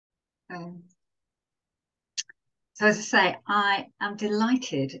Um, so as I say, I am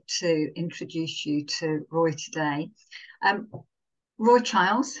delighted to introduce you to Roy today. Um, Roy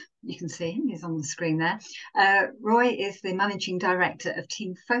Childs, you can see him, he's on the screen there. Roy is the Managing Director of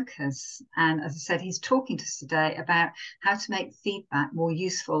Team Focus. And as I said, he's talking to us today about how to make feedback more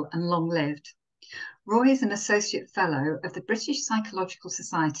useful and long-lived. Roy is an Associate Fellow of the British Psychological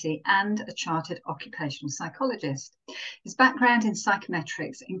Society and a Chartered Occupational Psychologist. His background in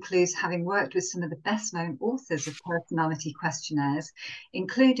psychometrics includes having worked with some of the best-known authors of personality questionnaires,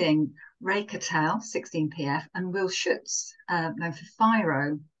 including Ray Cattell, 16PF, and Will Schutz, known for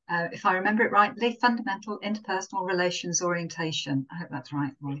FIRO. If I remember it rightly, Fundamental Interpersonal Relations Orientation. I hope that's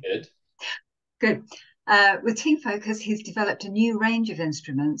right, Roy. Good. Good. With Team Focus, he's developed a new range of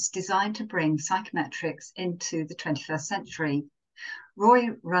instruments designed to bring psychometrics into the 21st century.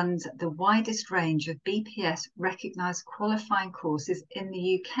 Roy runs the widest range of BPS recognised qualifying courses in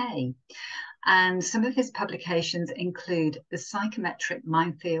the UK. And some of his publications include The Psychometric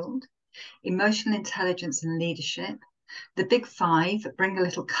Minefield, Emotional Intelligence and Leadership, The Big Five, Bring a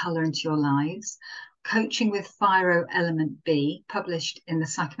Little Colour into Your Lives, Coaching with FIRO Element B, published in the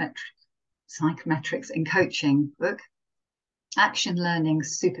Psychometrics in Coaching book, Action Learning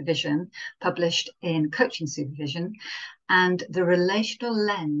Supervision, published in Coaching Supervision, and The Relational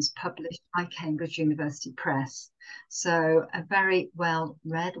Lens, published by Cambridge University Press. So a very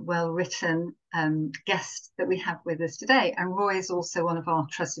well-read, well-written guest that we have with us today. And Roy is also one of our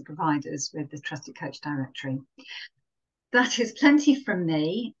trusted providers with the Trusted Coach Directory. That is plenty from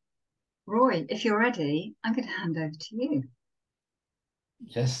me. Roy, if you're ready, I'm going to hand over to you.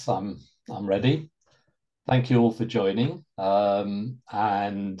 Yes, I'm ready. Thank you all for joining.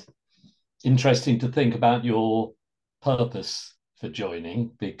 And interesting to think about your purpose for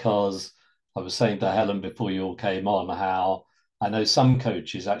joining, because I was saying to Helen before you all came on how I know some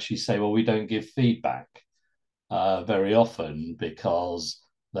coaches actually say, well, we don't give feedback very often because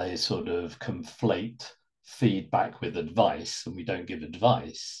they sort of conflate feedback with advice, and we don't give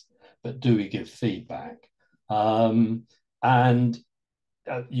advice, but do we give feedback? And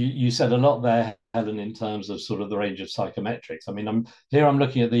you said a lot there, Helen, in terms of sort of the range of psychometrics. I mean, I'm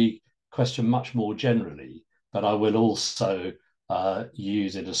looking at the question much more generally, but I will also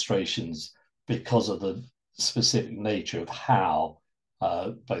use illustrations because of the specific nature of how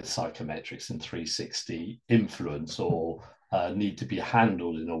both psychometrics and 360 influence or need to be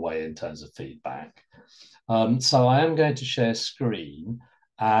handled in a way in terms of feedback. So I am going to share screen,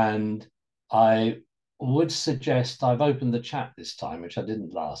 and I would suggest I've opened the chat this time, which I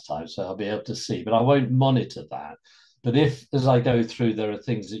didn't last time, so I'll be able to see, but I won't monitor that. But if, as I go through, there are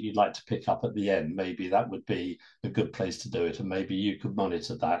things that you'd like to pick up at the end, maybe that would be a good place to do it, and maybe you could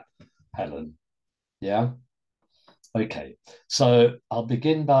monitor that, Helen. Yeah? Okay, so I'll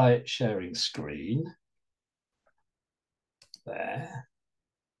begin by sharing screen. There.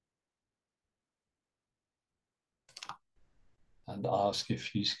 And ask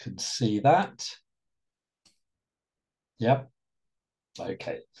if you can see that. Yep.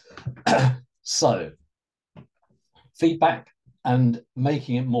 Okay. So feedback and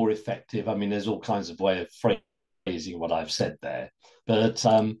making it more effective. I mean, there's all kinds of way of phrasing what I've said there. But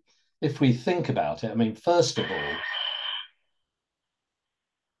if we think about it, I mean, first of all,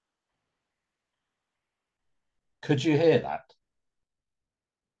 could you hear that?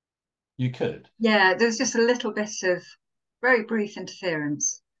 You could? Yeah, there's just a little bit of very brief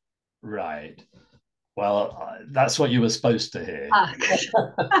interference. Right. Well, that's what you were supposed to hear.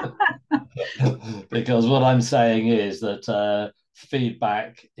 Because what I'm saying is that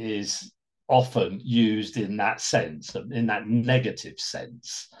feedback is often used in that sense, in that negative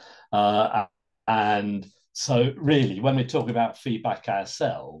sense. And so really, when we talk about feedback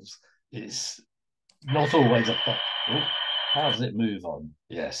ourselves, it's not always a... Oh, how does it move on?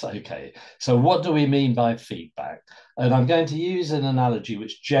 Yes, okay. So what do we mean by feedback? And I'm going to use an analogy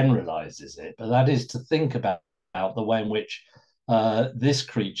which generalizes it, but that is to think about the way in which this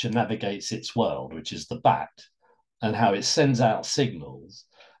creature navigates its world, which is the bat, and how it sends out signals,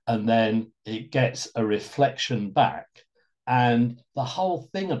 and then it gets a reflection back. And the whole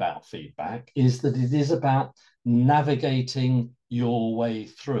thing about feedback is that it is about navigating your way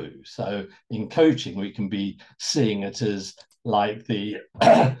through. So in coaching, we can be seeing it as like the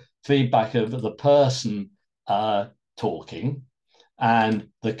feedback of the person talking, and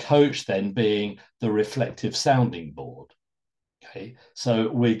the coach then being the reflective sounding board. Okay, so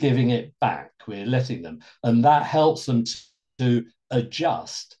we're giving it back, we're letting them, and that helps them to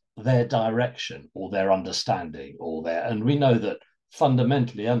adjust their direction or their understanding or their, and we know that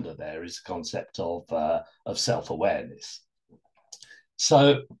fundamentally under there is a concept of self-awareness.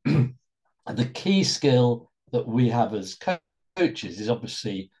 So the key skill that we have as coaches is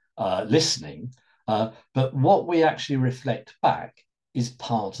obviously listening, but what we actually reflect back is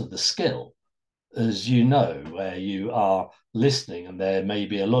part of the skill. As you know, where you are listening and there may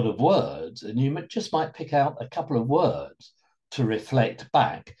be a lot of words, and you just might pick out a couple of words to reflect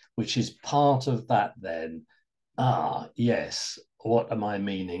back, which is part of that then. Ah, yes, what am I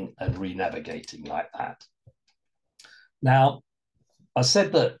meaning? And re-navigating like that. Now, I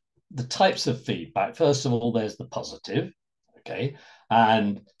said that the types of feedback, first of all, there's the positive, okay?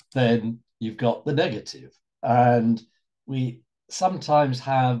 And then you've got the negative. And we sometimes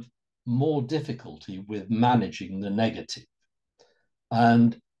have more difficulty with managing the negative.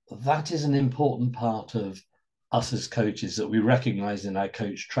 And that is an important part of us as coaches that we recognize in our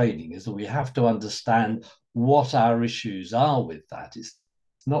coach training, is that we have to understand what our issues are with that. It's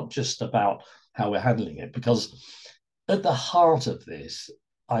not just about how we're handling it, because at the heart of this,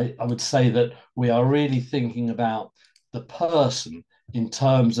 I would say that we are really thinking about the person in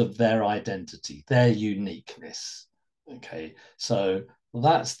terms of their identity, their uniqueness. Okay, so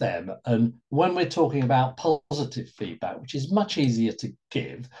that's them. And when we're talking about positive feedback, which is much easier to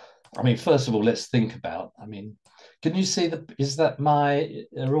give, I mean, first of all, let's think about, I mean, can you see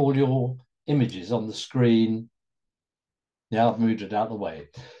are all your images on the screen? Yeah, I've moved it out of the way.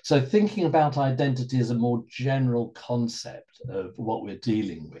 So thinking about identity as a more general concept of what we're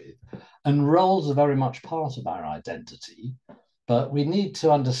dealing with, and roles are very much part of our identity, but we need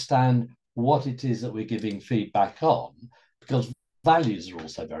to understand what it is that we're giving feedback on, because values are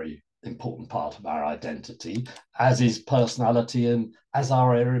also a very important part of our identity, as is personality and as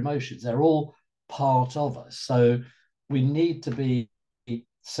are our emotions. They're all part of us. So we need to be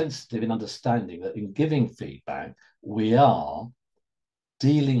sensitive in understanding that in giving feedback, we are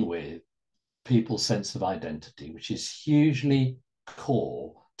dealing with people's sense of identity, which is hugely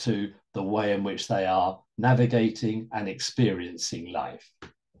core to the way in which they are navigating and experiencing life.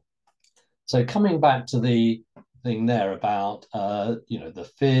 So coming back to the thing there about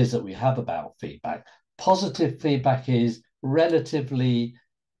the fears that we have about feedback, positive feedback is relatively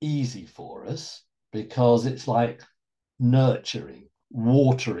easy for us because it's like nurturing,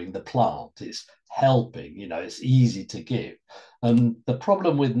 watering the plant. It's helping, it's easy to give. And the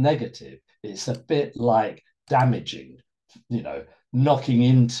problem with negative, it's a bit like damaging, knocking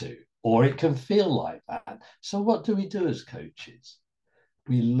into, or it can feel like that. So what do we do as coaches?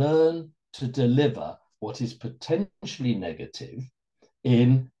 We learn to deliver what is potentially negative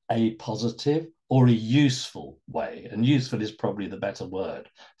in a positive or a useful way. And useful is probably the better word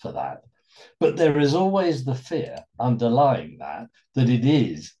for that. But there is always the fear underlying that it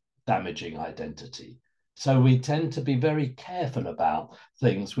is damaging identity. So we tend to be very careful about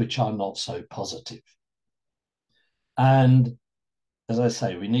things which are not so positive. And as I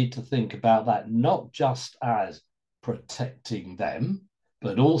say, we need to think about that not just as protecting them,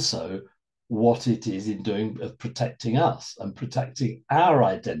 but also what it is in doing of protecting us and protecting our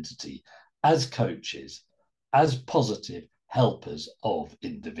identity as coaches, as positive helpers of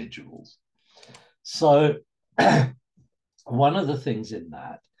individuals. So one of the things in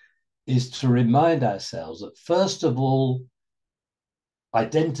that is to remind ourselves that, first of all,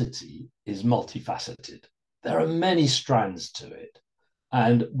 identity is multifaceted. There are many strands to it.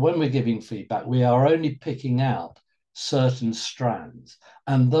 And when we're giving feedback, we are only picking out certain strands.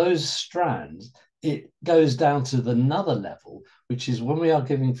 And those strands, it goes down to another level, which is when we are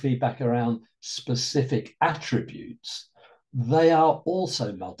giving feedback around specific attributes, they are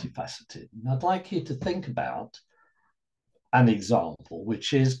also multifaceted. And I'd like you to think about an example,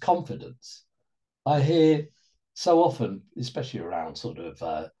 which is confidence. I hear so often, especially around sort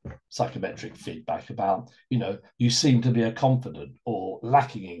of psychometric feedback about, you seem to be a confident or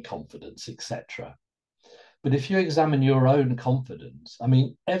lacking in confidence, etc. But if you examine your own confidence, I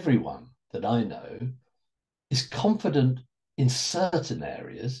mean, everyone that I know is confident in certain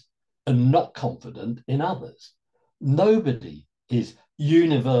areas and not confident in others. Nobody is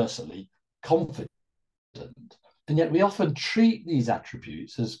universally confident. And yet we often treat these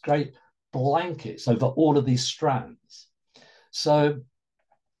attributes as great blankets over all of these strands. So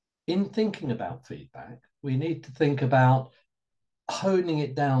in thinking about feedback, we need to think about honing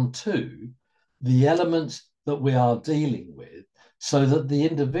it down to the elements that we are dealing with so that the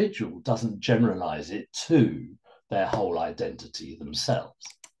individual doesn't generalize it to their whole identity themselves.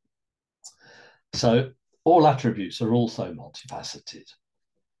 So all attributes are also multifaceted.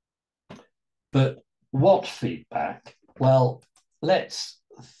 But what feedback? Well, let's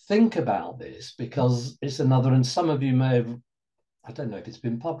think about this because it's another, and some of you may have, I don't know if it's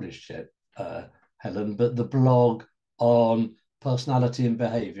been published yet, Helen, but the blog on personality and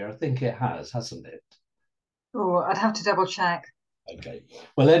behavior? I think it has, hasn't it? Oh, I'd have to double check. Okay.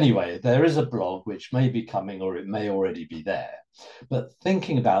 Well, anyway, there is a blog which may be coming or it may already be there. But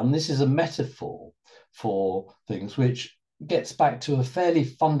thinking about, and this is a metaphor for things which gets back to a fairly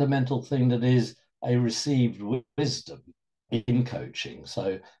fundamental thing that is a received wisdom in coaching.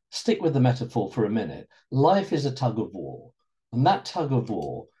 So stick with the metaphor for a minute. Life is a tug of war, and that tug of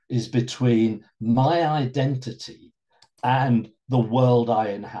war is between my identity and the world I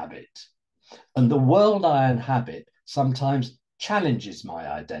inhabit. And the world I inhabit sometimes challenges my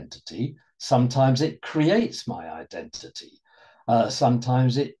identity. Sometimes it creates my identity.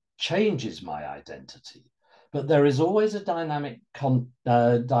 Sometimes it changes my identity. But there is always a dynamic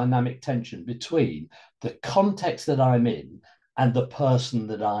tension between the context that I'm in and the person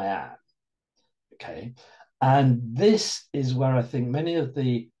that I am. Okay. And this is where I think many of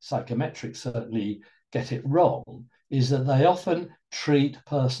the psychometrics certainly get it wrong, is that they often treat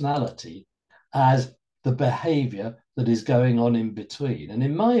personality as the behavior that is going on in between. And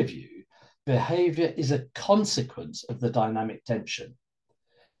in my view, behavior is a consequence of the dynamic tension.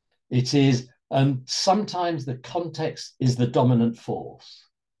 It is, and sometimes the context is the dominant force.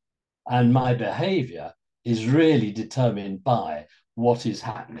 And my behavior is really determined by what is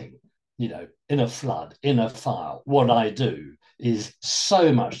happening, in a flood, in a fire. What I do is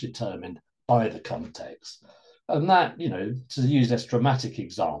so much determined by the context. And that, to use less dramatic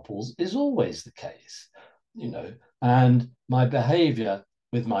examples, is always the case, and my behavior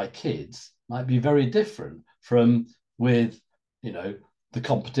with my kids might be very different from with, the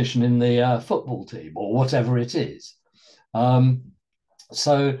competition in the football team or whatever it is.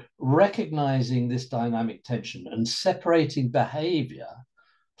 So recognizing this dynamic tension and separating behavior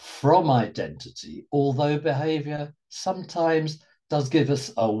from identity, although behavior sometimes does give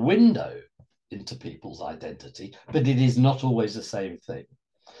us a window into people's identity, but it is not always the same thing.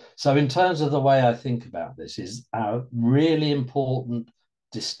 So in terms of the way I think about this is a really important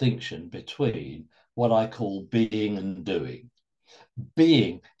distinction between what I call being and doing.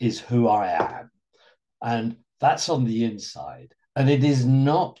 Being is who I am, and that's on the inside, and it is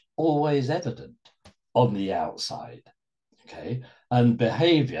not always evident on the outside. Okay. And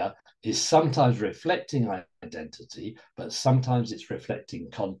behavior is sometimes reflecting identity, but sometimes it's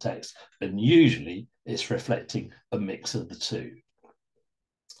reflecting context, and usually it's reflecting a mix of the two.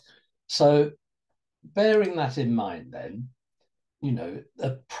 So bearing that in mind, then,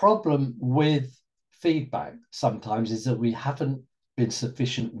 the problem with feedback sometimes is that we haven't been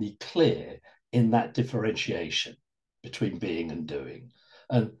sufficiently clear in that differentiation between being and doing.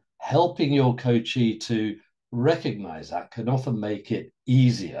 And helping your coachee to recognize that can often make it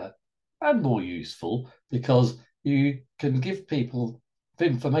easier and more useful, because you can give people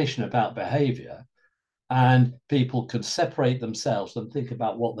information about behavior and people can separate themselves and think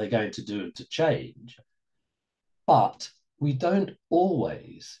about what they're going to do and to change. But we don't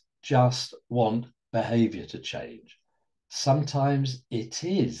always just want behavior to change. Sometimes it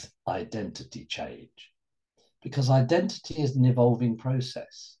is identity change, because identity is an evolving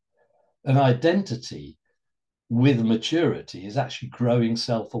process. An identity with maturity is actually growing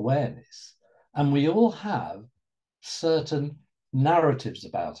self-awareness. And we all have certain narratives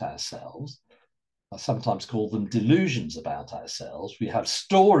about ourselves. I sometimes call them delusions about ourselves. We have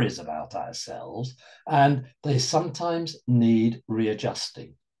stories about ourselves, and they sometimes need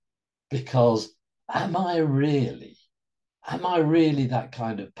readjusting, because am I really that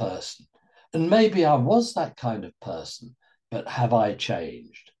kind of person? And maybe I was that kind of person, but have I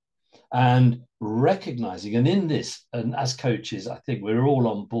changed? And recognizing, and in this, and as coaches, I think we're all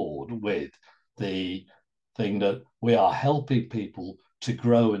on board with the thing that we are helping people to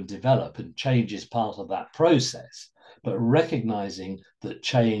grow and develop, and change is part of that process. But recognizing that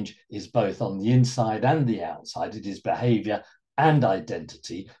change is both on the inside and the outside, it is behavior and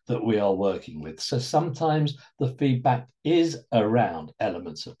identity that we are working with. So sometimes the feedback is around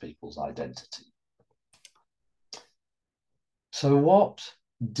elements of people's identity. So what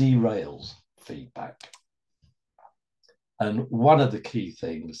derails feedback? And one of the key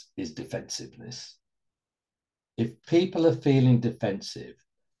things is defensiveness. If people are feeling defensive,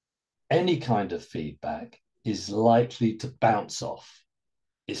 any kind of feedback is likely to bounce off.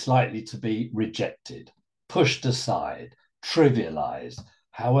 It's likely to be rejected, pushed aside, trivialized,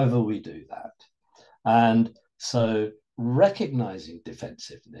 however we do that. And so recognizing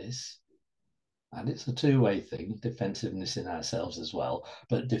defensiveness, and it's a two-way thing, defensiveness in ourselves as well,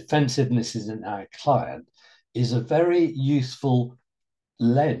 but defensiveness in our client is a very useful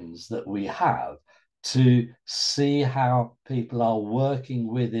lens that we have to see how people are working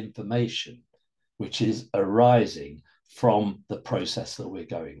with information which is arising from the process that we're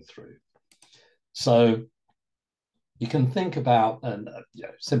going through. So you can think about, and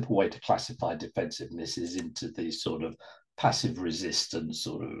simple way to classify defensiveness is into these sort of passive resistance,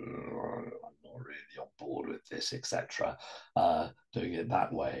 sort of, I'm not really on board with this, etc., doing it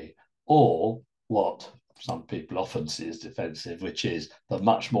that way, or what some people often see as defensive, which is the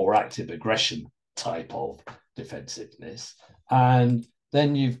much more active aggression type of defensiveness. And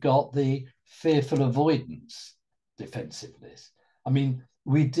then you've got the fearful avoidance defensiveness. I mean,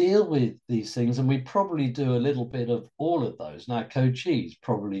 we deal with these things and we probably do a little bit of all of those. Now, coachees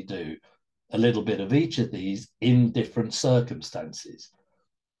probably do a little bit of each of these in different circumstances,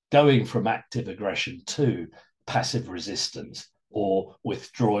 going from active aggression to passive resistance or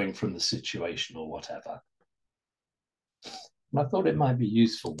withdrawing from the situation or whatever. And I thought it might be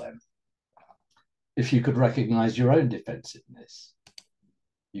useful then if you could recognize your own defensiveness.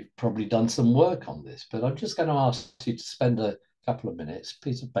 You've probably done some work on this, but I'm just going to ask you to spend a couple of minutes,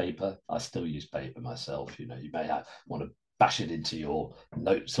 piece of paper. I still use paper myself. You may want to bash it into your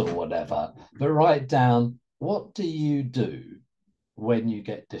notes or whatever, but write down, what do you do when you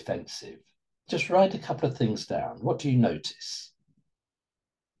get defensive? Just write a couple of things down. What do you notice?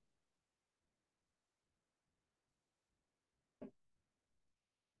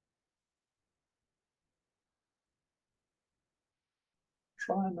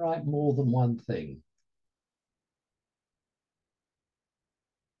 Try and write more than one thing.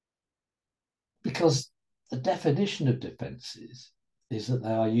 Because the definition of defenses is that they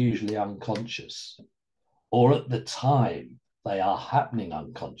are usually unconscious, or at the time they are happening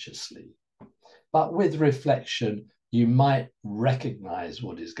unconsciously. But with reflection, you might recognize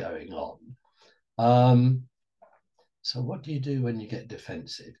what is going on. So what do you do when you get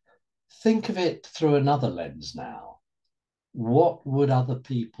defensive? Think of it through another lens now. What would other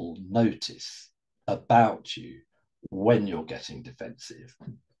people notice about you when you're getting defensive?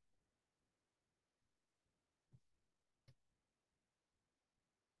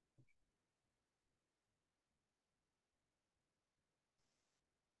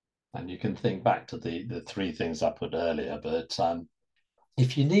 And you can think back to the three things I put earlier, but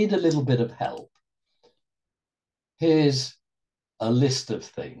if you need a little bit of help, here's a list of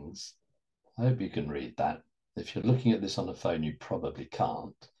things. I hope you can read that. If you're looking at this on a phone, you probably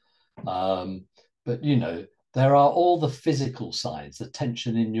can't. But there are all the physical signs, the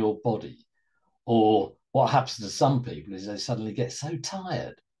tension in your body, or what happens to some people is they suddenly get so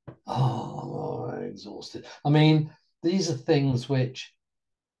tired. Oh, exhausted. I mean, these are things which,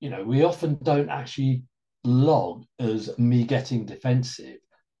 we often don't actually log as me getting defensive,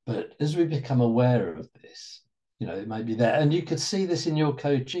 but as we become aware of this, it might be there. And you could see this in your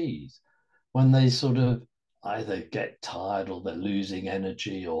coachees when they sort of either get tired or they're losing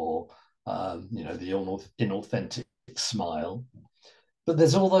energy or, the inauthentic smile. But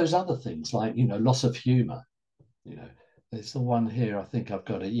there's all those other things like, loss of humor. There's the one here, I think I've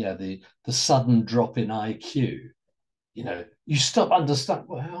got it. Yeah, the sudden drop in IQ. You stop understand.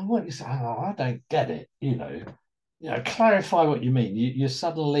 Well, what you say? Oh, I don't get it. Clarify what you mean. You're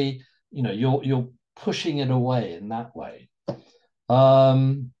suddenly, you're pushing it away in that way.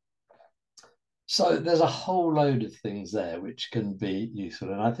 So there's a whole load of things there which can be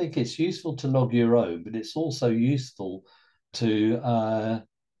useful, and I think it's useful to log your own, but it's also useful to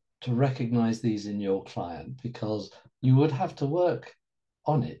recognize these in your client, because you would have to work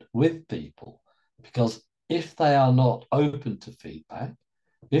on it with people, because if they are not open to feedback,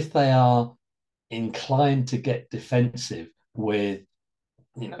 if they are inclined to get defensive with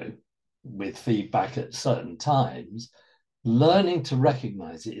feedback at certain times, learning to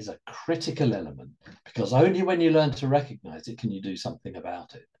recognize it is a critical element, because only when you learn to recognize it can you do something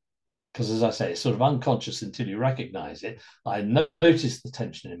about it. Because as I say, it's sort of unconscious until you recognize it. I notice the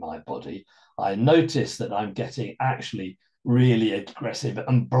tension in my body. I notice that I'm getting actually really aggressive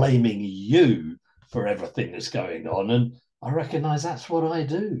and blaming you for everything that's going on. And I recognize that's what I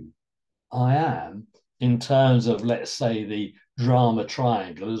do. I am, in terms of, let's say, the drama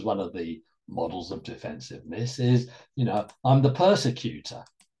triangle as one of the models of defensiveness is, I'm the persecutor,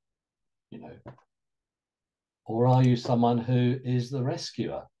 or are you someone who is the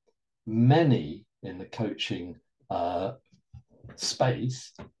rescuer? Many in the coaching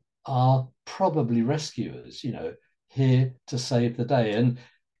space are probably rescuers, here to save the day. And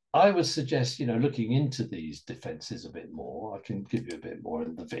I would suggest, looking into these defenses a bit more. I can give you a bit more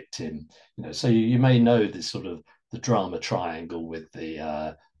in the victim, so you may know this sort of the drama triangle with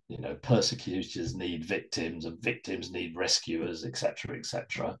the, persecutors need victims and victims need rescuers, etc.,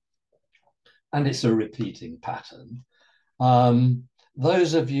 etc. And it's a repeating pattern.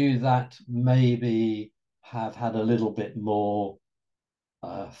 Those of you that maybe have had a little bit more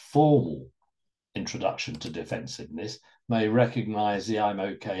formal introduction to defensiveness may recognize the I'm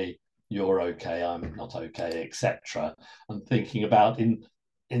okay, you're okay, I'm not okay, etc. And thinking about in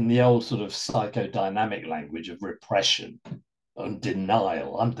the old sort of psychodynamic language of repression and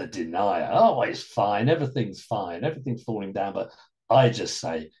denial. I'm the denier. Oh, it's fine, everything's falling down, but I just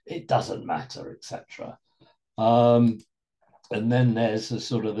say it doesn't matter, etc. And then there's a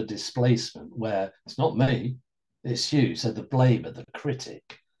sort of a displacement where it's not me, it's you. So the blamer, the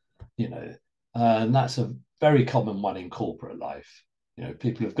critic, you know, and that's a very common one in corporate life. You know,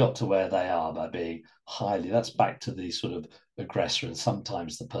 people have got to where they are by being highly, that's back to the sort of aggressor and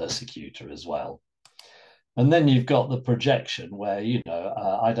sometimes the persecutor as well. And then you've got the projection where, you know,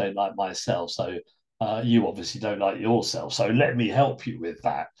 I don't like myself, so you obviously don't like yourself. So let me help you with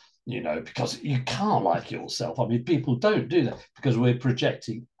that, you know, because you can't like yourself. I mean, people don't do that because we're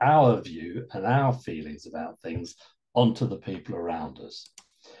projecting our view and our feelings about things onto the people around us.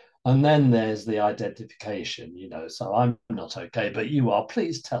 And then there's the identification, you know, so I'm not okay, but you are.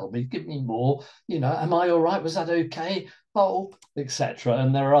 Please tell me, give me more. You know, am I all right? Was that okay? Oh, etc.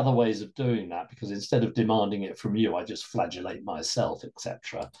 And there are other ways of doing that because instead of demanding it from you, I just flagellate myself,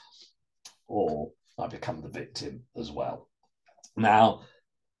 etc. Or I become the victim as well. Now,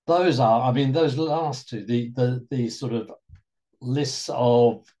 those are, I mean, those last two, the sort of lists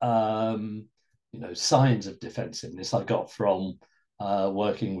of you know, signs of defensiveness I got from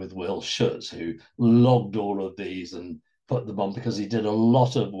working with Will Schutz, who logged all of these and put them on because he did a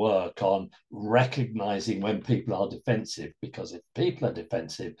lot of work on recognizing when people are defensive, because if people are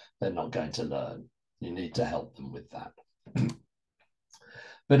defensive, they're not going to learn. You need to help them with that.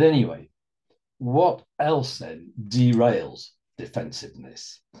 But anyway, what else then derails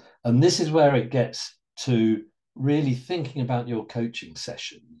defensiveness? And this is where it gets to really thinking about your coaching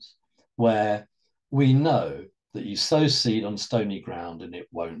sessions, where we know that you sow seed on stony ground and it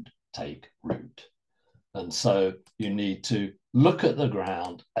won't take root. And so you need to look at the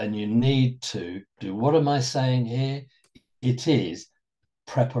ground and you need to do, what am I saying here? It is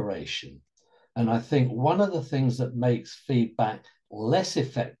preparation. And I think one of the things that makes feedback less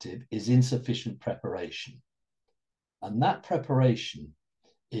effective is insufficient preparation. And that preparation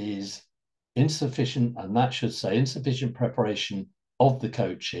is insufficient, and that should say insufficient preparation of the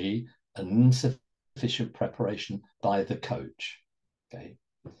coachee and insufficient preparation by the coach. Okay.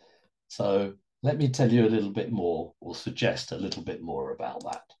 So let me tell you a little bit more, or suggest a little bit more about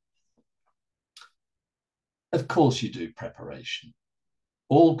that. Of course, you do preparation.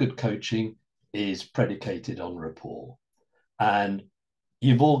 All good coaching is predicated on rapport. And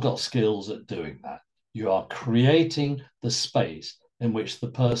you've all got skills at doing that. You are creating the space in which the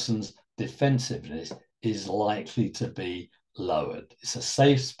person's defensiveness is likely to be lowered. It's a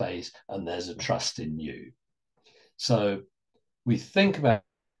safe space and there's a trust in you. So we think about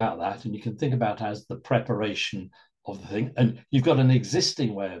that, and you can think about as the preparation of the thing. And you've got an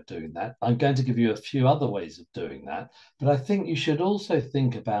existing way of doing that. I'm going to give you a few other ways of doing that. But I think you should also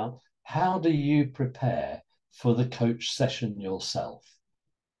think about, how do you prepare for the coach session yourself?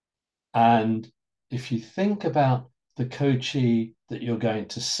 And if you think about the coachee that you're going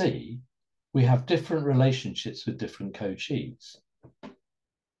to see, we have different relationships with different coachees.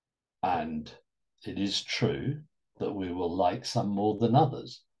 And it is true that we will like some more than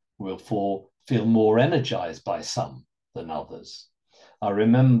others. We'll feel more energized by some than others. I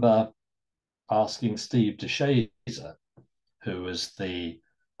remember asking Steve DeShazer, who was the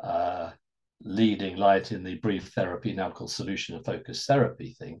leading light in the brief therapy, now called solution and focus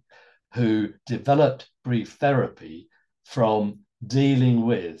therapy thing, who developed brief therapy from dealing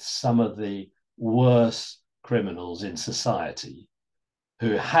with some of the worst criminals in society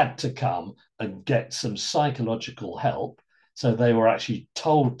who had to come and get some psychological help. So they were actually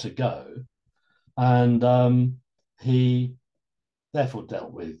told to go. And he therefore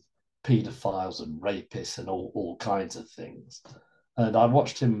dealt with paedophiles and rapists and all kinds of things. And I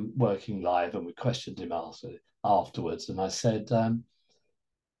watched him working live, and we questioned him afterwards. And I said,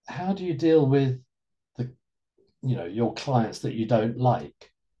 how do you deal with your clients that you don't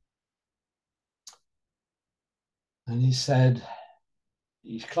like? And he said,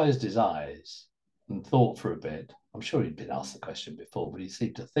 he closed his eyes and thought for a bit. I'm sure he'd been asked the question before, but he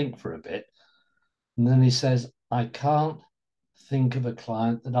seemed to think for a bit. And then he says, I can't think of a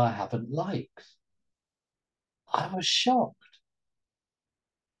client that I haven't liked. I was shocked.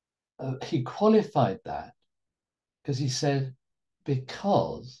 He qualified that because he said,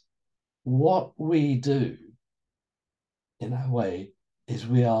 because what we do in a way is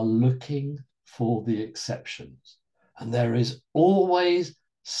we are looking for the exceptions. And there is always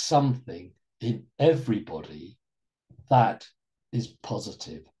something in everybody that is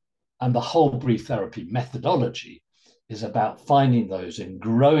positive. And the whole brief therapy methodology is about finding those and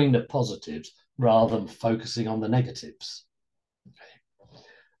growing the positives rather than focusing on the negatives.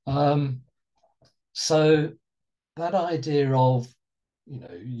 Okay. So that idea of,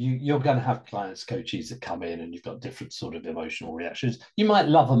 you're going to have clients, coaches that come in and you've got different sort of emotional reactions. You might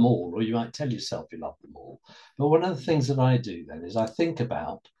love them all, or you might tell yourself you love them all. But one of the things that I do then is I think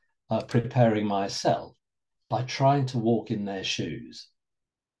about preparing myself by trying to walk in their shoes.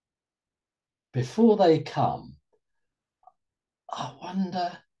 Before they come, I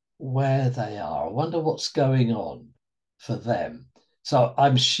wonder where they are. I wonder what's going on for them. So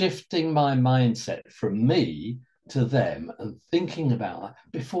I'm shifting my mindset from me to them and thinking about that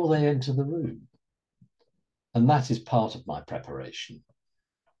before they enter the room. And that is part of my preparation.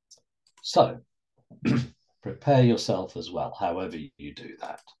 So prepare yourself as well, however you do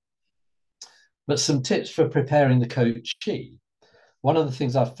that. But some tips for preparing the coachee. One of the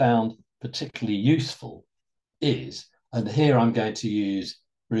things I've found particularly useful is, and here I'm going to use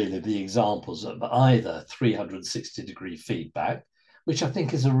really the examples of either 360-degree feedback, which I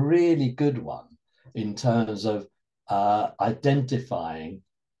think is a really good one in terms of identifying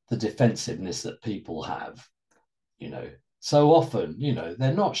the defensiveness that people have. So often,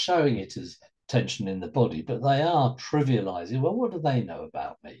 they're not showing it as tension in the body, but they are trivializing. Well, what do they know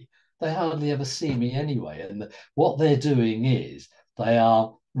about me? They hardly ever see me anyway. And what they're doing is they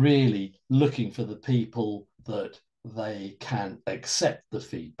are really looking for the people that they can accept the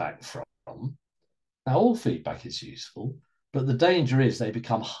feedback from. Now, all feedback is useful, but the danger is they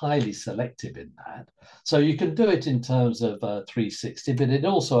become highly selective in that. So you can do it in terms of 360, but it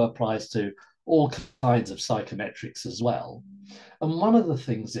also applies to all kinds of psychometrics as well. And one of the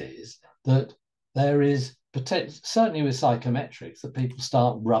things is that there is certainly with psychometrics, that people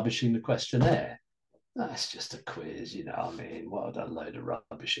start rubbishing the questionnaire. That's just a quiz, what a load of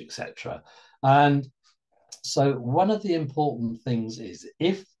rubbish, etc. And so one of the important things is,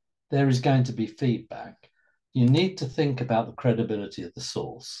 if there is going to be feedback, you need to think about the credibility of the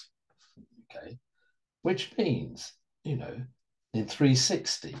source. Okay. Which means, in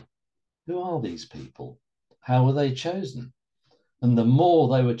 360, who are these people? How were they chosen? And the more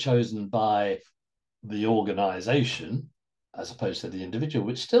they were chosen by the organization, as opposed to the individual,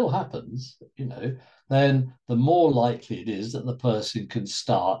 which still happens, then the more likely it is that the person can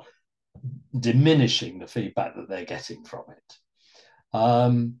start diminishing the feedback that they're getting from it.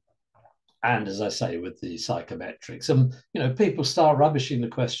 And as I say, with the psychometrics, people start rubbishing the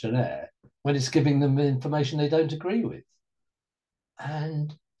questionnaire when it's giving them information they don't agree with.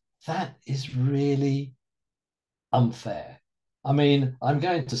 And that is really unfair. I mean, I'm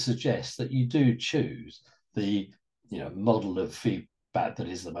going to suggest that you do choose the model of feedback that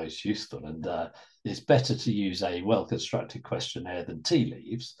is the most useful, and it's better to use a well-constructed questionnaire than tea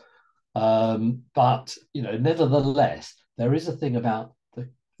leaves. But nevertheless, there is a thing about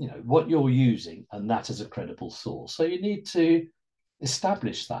what you're using, and that is a credible source. So you need to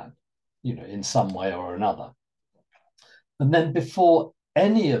establish that, in some way or another. And then before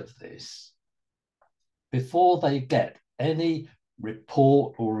any of this, before they get any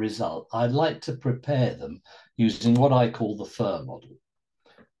report or result, I'd like to prepare them using what I call the FIR model.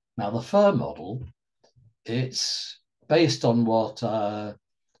 Now, the FIR model, it's based on what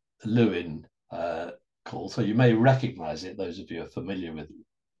Lewin called, so you may recognize it, those of you who are familiar with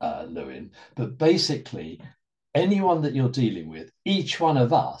Lewin, but basically, anyone that you're dealing with, each one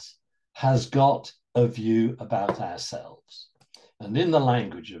of us has got a view about ourselves. And in the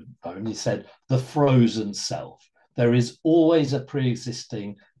language of Owen, he said, the frozen self. There is always a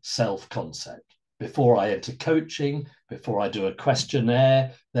pre-existing self-concept. Before I enter coaching, before I do a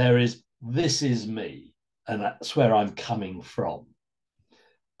questionnaire, there is, this is me, and that's where I'm coming from.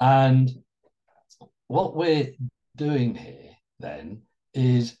 And what we're doing here then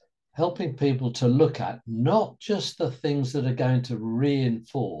is helping people to look at not just the things that are going to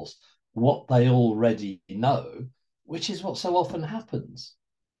reinforce what they already know, which is what so often happens.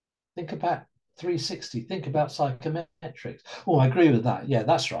 Think about 360, think about psychometrics. Oh, I agree with that. Yeah,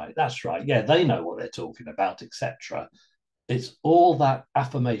 that's right. That's right. Yeah, they know what they're talking about, etc. It's all that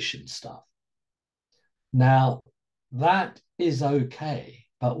affirmation stuff. Now, that is okay,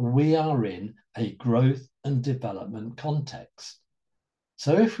 but we are in a growth and development context.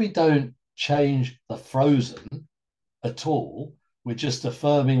 So if we don't change the frozen at all, we're just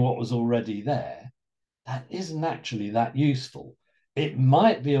affirming what was already there, that isn't actually that useful. It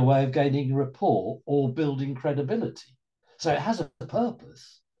might be a way of gaining rapport or building credibility. So it has a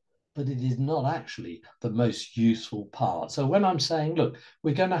purpose, but it is not actually the most useful part. So when I'm saying, look,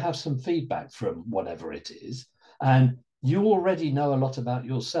 we're going to have some feedback from whatever it is, and you already know a lot about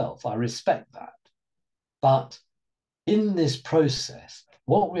yourself, I respect that. But in this process,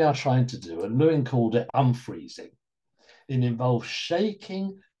 what we are trying to do, and Lewin called it unfreezing, it involves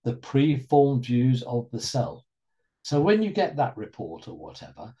shaking the preformed views of the self. So when you get that report or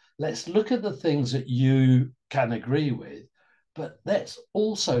whatever, let's look at the things that you can agree with, but let's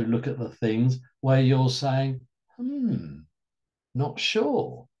also look at the things where you're saying, not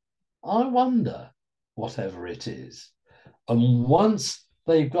sure. I wonder, whatever it is. And once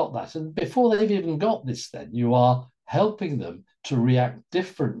they've got that, and before they've even got this, then you are helping them to react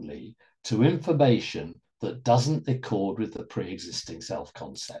differently to information that doesn't accord with the pre-existing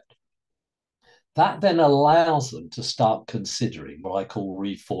self-concept. That then allows them to start considering what I call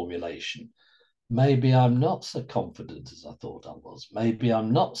reformulation. Maybe I'm not so confident as I thought I was. Maybe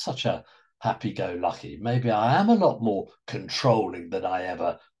I'm not such a happy-go-lucky. Maybe I am a lot more controlling than I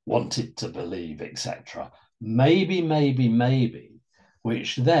ever wanted to believe, etc. Maybe,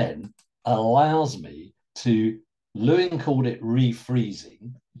 which then allows me to, Lewin called it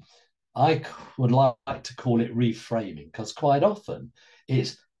refreezing. I would like to call it reframing, because quite often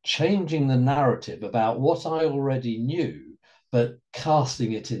it's changing the narrative about what I already knew, but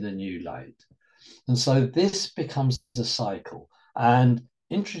casting it in a new light. And so this becomes a cycle. And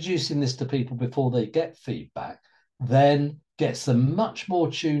introducing this to people before they get feedback then gets them much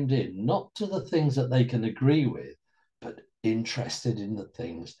more tuned in, not to the things that they can agree with, but interested in the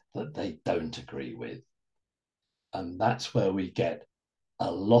things that they don't agree with. And that's where we get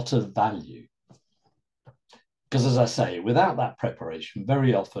a lot of value. Because as I say, without that preparation,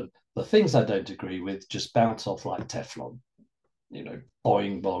 very often the things I don't agree with just bounce off like Teflon.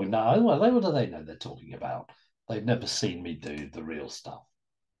 Boing, boing. No, well, what do they know they're talking about? They've never seen me do the real stuff.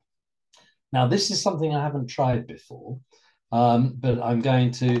 Now, this is something I haven't tried before, but I'm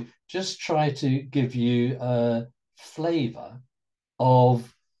going to just try to give you a flavor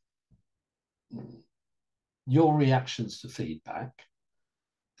of your reactions to feedback.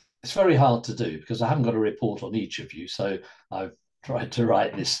 It's very hard to do because I haven't got a report on each of you. So I've tried to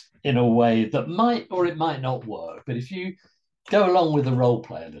write this in a way that might or it might not work. But if you go along with the role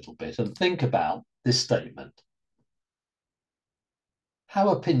play a little bit and think about this statement. How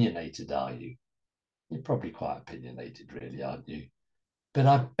opinionated are you? You're probably quite opinionated, really, aren't you? But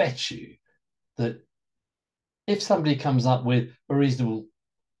I bet you that if somebody comes up with a reasonable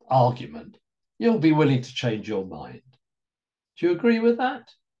argument, you'll be willing to change your mind. Do you agree with that?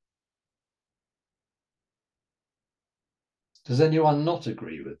 Does anyone not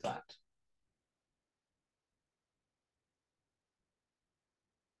agree with that?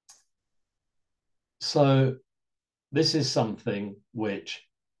 So this is something which,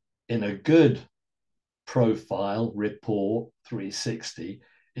 in a good profile report 360,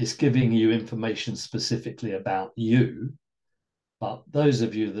 is giving you information specifically about you. But those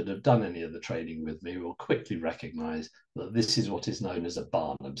of you that have done any of the training with me will quickly recognize that this is what is known as a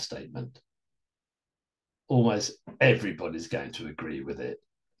Barnum statement. Almost everybody's going to agree with it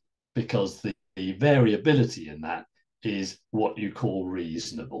because the variability in that is what you call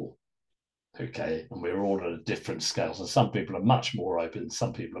reasonable. Okay, and we're all at a different scale. So some people are much more open,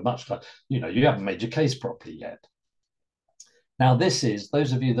 some people are much, you haven't made your case properly yet. Now, this is,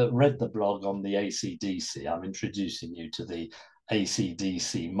 those of you that read the blog on the ACDC, I'm introducing you to the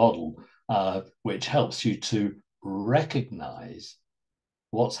ACDC model, which helps you to recognize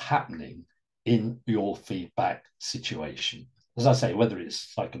what's happening in your feedback situation. As I say, whether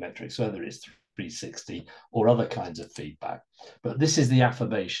it's psychometrics, whether it's 360 or other kinds of feedback. But this is the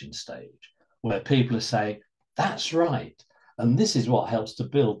affirmation stage where people are saying, that's right. And this is what helps to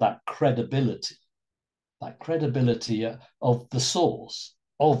build that credibility of the source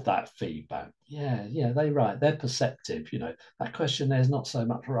of that feedback. Yeah, they're right. They're perceptive. That questionnaire is not so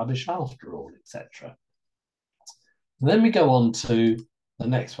much rubbish after all, etc. Then we go on to the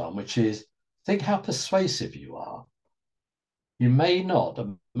next one, which is think how persuasive you are. You may not,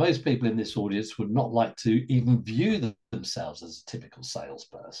 and most people in this audience would not like to even view themselves as a typical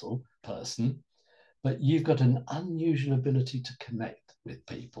salesperson, but you've got an unusual ability to connect with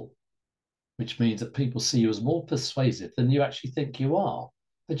people, which means that people see you as more persuasive than you actually think you are.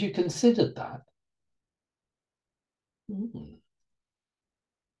 Had you considered that?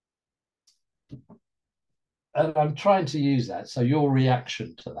 And I'm trying to use that. So your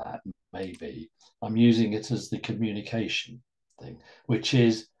reaction to that, maybe, I'm using it as the communication thing, which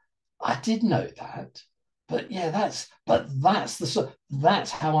is, I did know that, but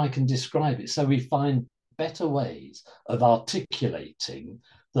that's how I can describe it. So we find better ways of articulating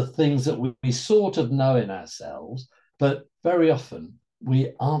the things that we sort of know in ourselves, but very often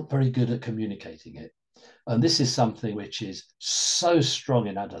we aren't very good at communicating it. And this is something which is so strong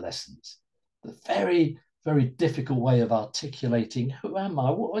in adolescence. The very, very difficult way of articulating, who am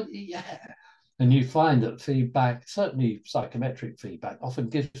I? Yeah. And you find that feedback, certainly psychometric feedback, often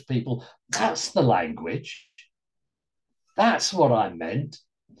gives people, that's the language. That's what I meant.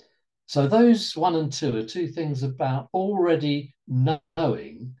 So those 1 and 2 are two things about already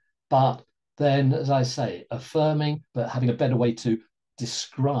knowing, but then, as I say, affirming, but having a better way to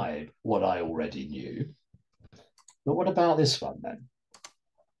describe what I already knew. But what about this one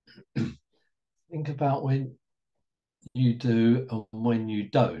then? Think about when you do and when you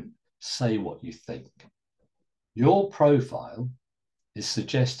don't say what you think. Your profile is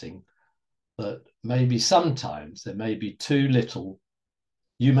suggesting that maybe sometimes there may be too little,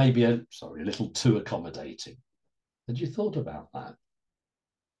 you may be a little too accommodating. Had you thought about that?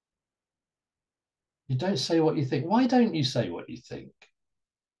 You don't say what you think. Why don't you say what you think?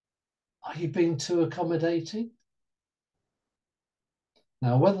 Are you being too accommodating?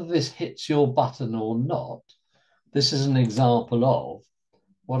 Now, whether this hits your button or not, this is an example of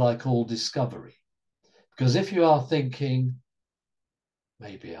what I call discovery. Because if you are thinking,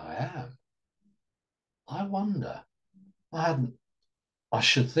 maybe I am, I wonder, I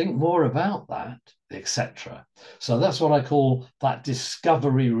should think more about that, etc. So that's what I call that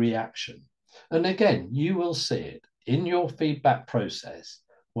discovery reaction. And again, you will see it in your feedback process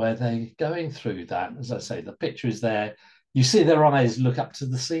where they're going through that. As I say, the picture is there. You see their eyes look up to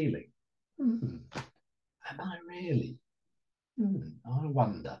the ceiling. Am I really? I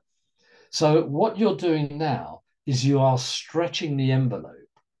wonder. So what you're doing now is you are stretching the envelope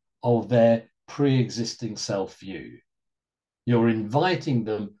of their pre-existing self-view. You're inviting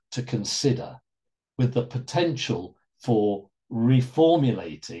them to consider with the potential for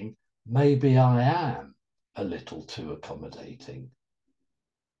reformulating, maybe I am a little too accommodating.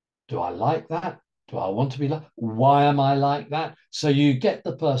 Do I like that? Do I want to be like? Why am I like that? So you get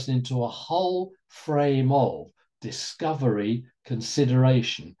the person into a whole frame of discovery,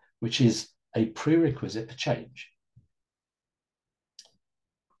 consideration, which is a prerequisite for change.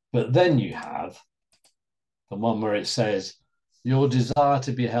 But then you have the one where it says, your desire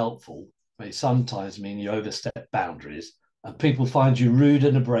to be helpful may sometimes mean you overstep boundaries and people find you rude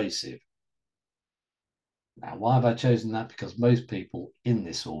and abrasive. Now, why have I chosen that? Because most people in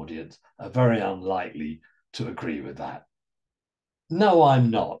this audience are very unlikely to agree with that. No,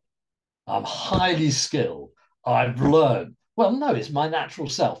 I'm not. I'm highly skilled. I've learned. Well, no, it's my natural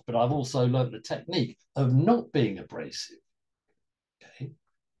self, but I've also learned the technique of not being abrasive. Okay.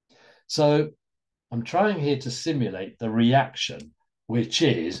 So I'm trying here to simulate the reaction, which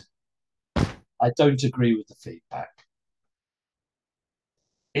is, I don't agree with the feedback.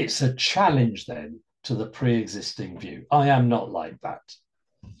 It's a challenge then to the pre-existing view. I am not like that.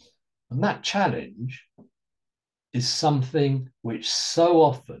 And that challenge is something which so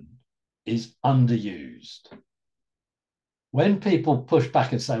often is underused. When people push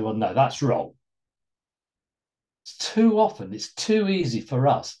back and say, well, no, that's wrong, it's too often, it's too easy for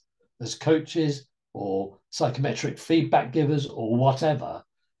us as coaches or psychometric feedback givers or whatever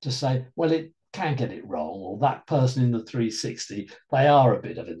to say, well, it can get it wrong, or that person in the 360, they are a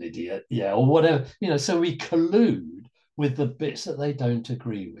bit of an idiot, yeah, or whatever, so we collude with the bits that they don't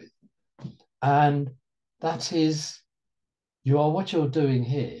agree with. And that is, what you're doing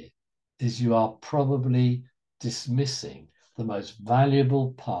here is you are probably dismissing the most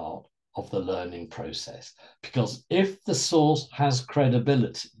valuable part of the learning process. Because if the source has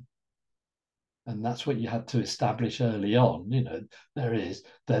credibility, and that's what you had to establish early on, there is,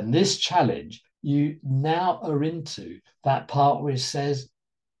 then this challenge, you now are into that part which says,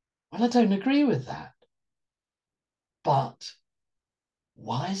 well, I don't agree with that. But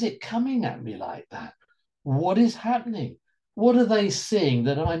why is it coming at me like that? What is happening? What are they seeing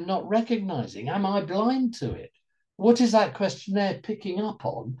that I'm not recognizing? Am I blind to it? What is that questionnaire picking up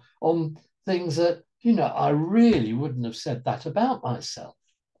on things that, I really wouldn't have said that about myself?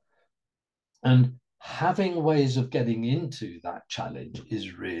 And having ways of getting into that challenge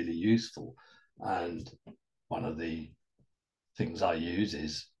is really useful. And one of the things I use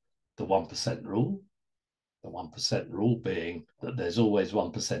is the 1% rule. The 1% rule being that there's always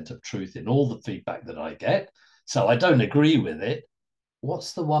 1% of truth in all the feedback that I get. So I don't agree with it.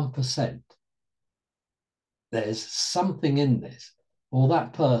 What's the 1%? There's something in this, or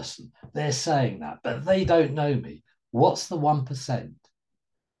that person, they're saying that, but they don't know me. What's the 1%?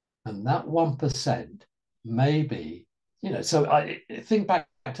 And that 1% may be, so I think back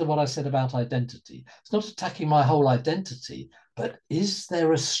to what I said about identity. It's not attacking my whole identity, But is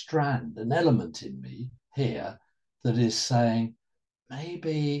there a strand, an element in me here that is saying,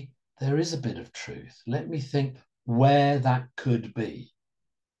 maybe there is a bit of truth? Let me think where that could be.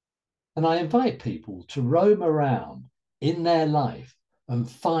 And I invite people to roam around in their life and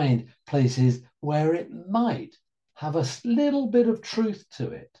find places where it might have a little bit of truth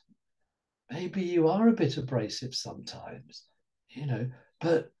to it. Maybe you are a bit abrasive sometimes,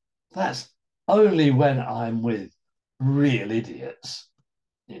 but that's only when I'm with real idiots,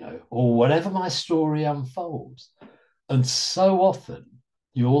 or whatever my story unfolds. And so often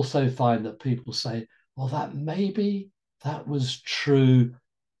you also find that people say, well, that maybe that was true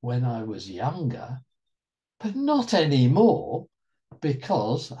when I was younger, but not anymore,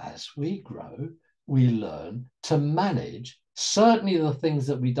 because as we grow, we learn to manage certainly the things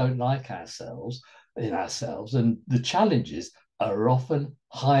that we don't like in ourselves, and the challenges are often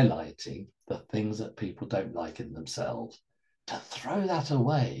highlighting the things that people don't like in themselves. To throw that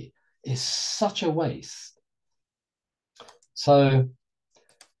away is such a waste. So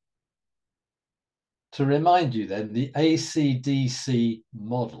to remind you then, the ACDC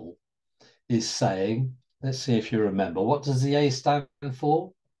model is saying, let's see if you remember, what does the A stand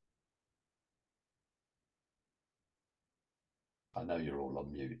for? I know you're all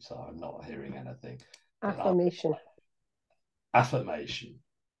on mute, so I'm not hearing anything. Affirmation. Affirmation.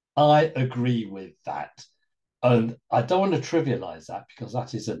 I agree with that. And I don't want to trivialize that, because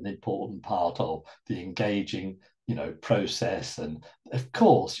that is an important part of the engaging, process. And of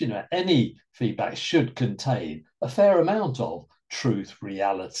course, any feedback should contain a fair amount of truth,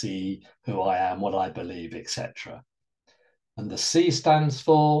 reality, who I am, what I believe, etc. And the C stands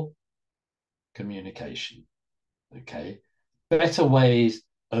for communication. Okay. Better ways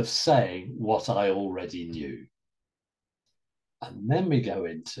of saying what I already knew. And then we go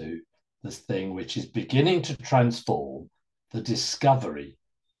into this thing which is beginning to transform, the discovery.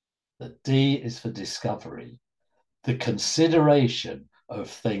 The D is for discovery, the consideration of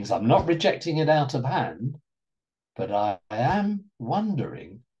things. I'm not rejecting it out of hand, but I am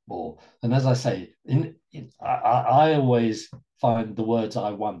wondering more. And as I say, I always find the words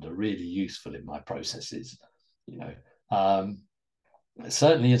 "I wonder" really useful in my processes.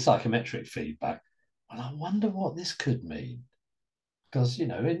 Certainly in psychometric feedback, and I wonder what this could mean. Because,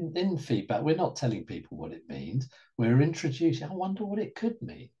 in feedback, we're not telling people what it means. We're introducing, I wonder what it could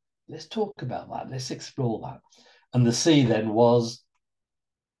mean. Let's talk about that. Let's explore that. And the C then was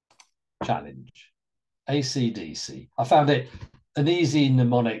challenge, ACDC. I found it an easy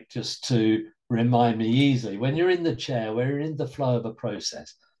mnemonic just to remind me easily. When you're in the chair, when you're in the flow of a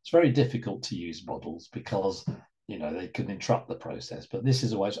process, it's very difficult to use models because, they can interrupt the process. But this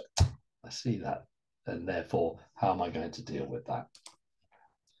is always, I see that. And therefore, how am I going to deal with that?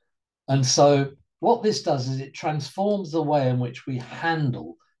 And so what this does is it transforms the way in which we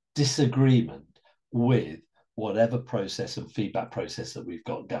handle disagreement with whatever process and feedback process that we've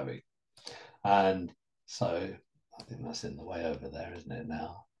got going. And so I think that's in the way over there, isn't it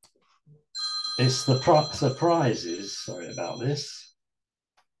now? It's the surprises. Sorry about this.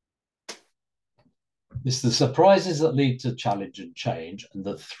 It's the surprises that lead to challenge and change. And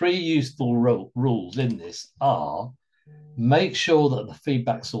the three useful rules in this are: make sure that the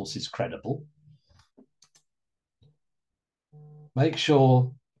feedback source is credible. Make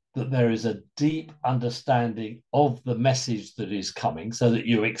sure that there is a deep understanding of the message that is coming so that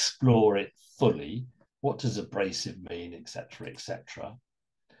you explore it fully. What does abrasive mean, etc., etc.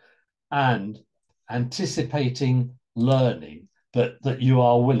 And anticipating learning that you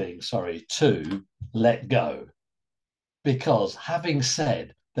are willing, to let go. Because having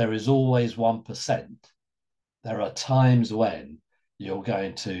said there is always 1%, there are times when you're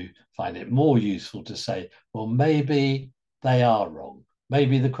going to find it more useful to say, well, maybe they are wrong.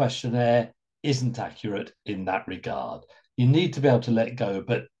 Maybe the questionnaire isn't accurate in that regard. You need to be able to let go,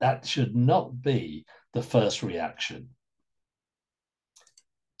 but that should not be the first reaction.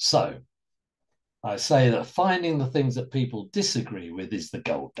 So I say that finding the things that people disagree with is the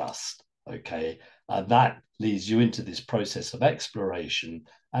gold dust, okay? And that leads you into this process of exploration.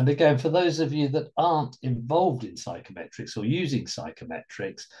 And again, for those of you that aren't involved in psychometrics or using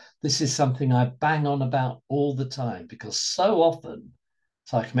psychometrics, this is something I bang on about all the time, because so often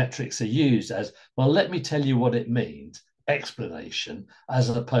psychometrics are used as, well, let me tell you what it means, explanation, as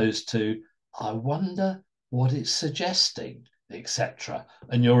opposed to, I wonder what it's suggesting, etc.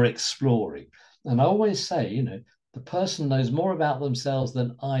 And you're exploring. And I always say, the person knows more about themselves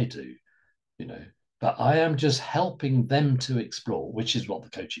than I do, but I am just helping them to explore, which is what the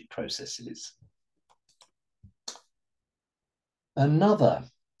coaching process is. Another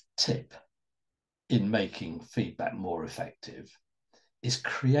tip in making feedback more effective is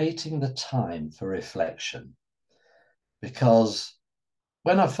creating the time for reflection. Because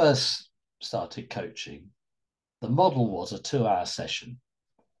when I first started coaching, the model was a 2-hour session.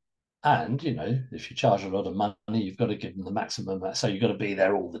 And, you know, if you charge a lot of money, you've got to give them the maximum. So you've got to be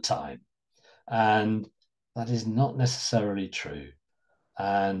there all the time. And that is not necessarily true.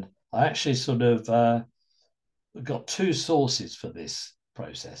 And I actually sort of got two sources for this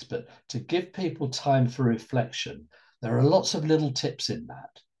process, but to give people time for reflection, there are lots of little tips in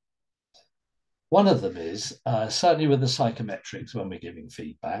that. One of them is certainly with the psychometrics when we're giving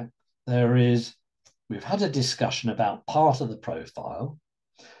feedback, we've had a discussion about part of the profile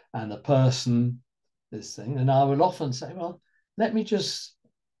and the person, this thing, and I will often say, well, let me just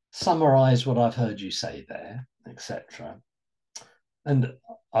summarize what I've heard you say there, etc. And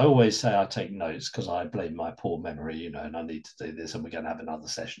I always say I take notes because I blame my poor memory, you know, and I need to do this and we're going to have another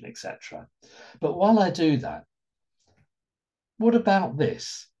session, etc. But while I do that, what about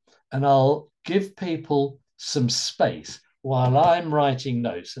this? And I'll give people some space while I'm writing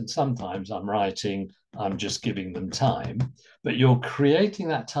notes. And sometimes I'm just giving them time, but you're creating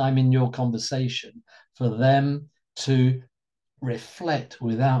that time in your conversation for them to reflect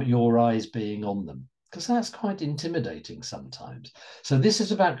without your eyes being on them, because that's quite intimidating sometimes. So this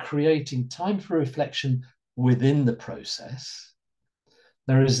is about creating time for reflection within the process.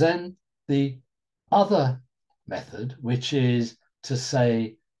 There is then the other method, which is to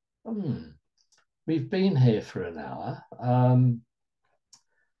say, we've been here for an hour.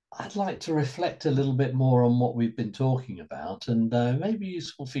 I'd like to reflect a little bit more on what we've been talking about, and maybe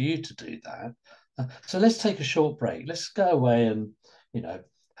useful for you to do that. So let's take a short break. Let's go away and, you know,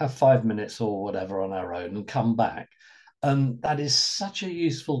 have 5 minutes or whatever on our own and come back. And that is such a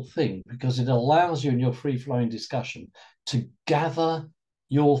useful thing because it allows you in your free-flowing discussion to gather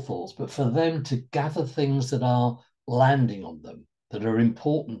your thoughts, but for them to gather things that are landing on them, that are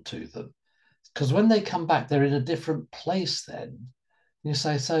important to them. Because when they come back, they're in a different place then. You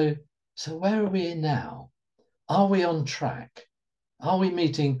say, so where are we now? Are we on track? Are we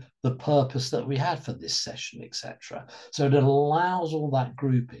meeting the purpose that we had for this session, etc.? So it allows all that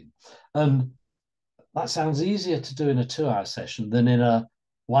grouping. And that sounds easier to do in a 2-hour session than in a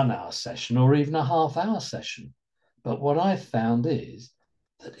 1-hour session or even a half-hour session. But what I've found is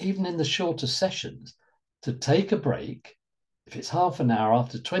that even in the shorter sessions, to take a break, if it's half an hour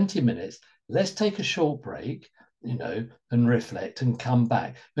after 20 minutes, let's take a short break, you know, and reflect and come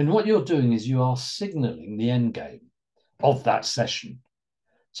back. And what you're doing is you are signaling the end game of that session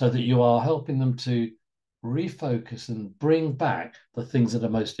so that you are helping them to refocus and bring back the things that are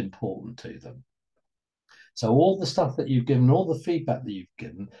most important to them. So all the stuff that you've given, all the feedback that you've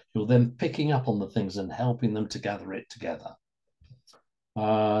given, you're then picking up on the things and helping them to gather it together.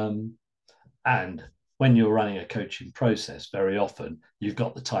 And when you're running a coaching process, very often you've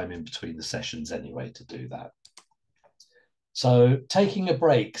got the time in between the sessions anyway to do that. So taking a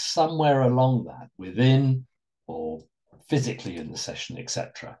break somewhere along that, within or physically in the session,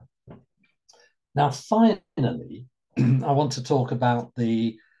 etc. Now, finally, I want to talk about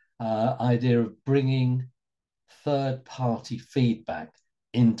the idea of bringing third-party feedback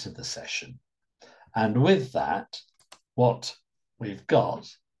into the session. And with that, what we've got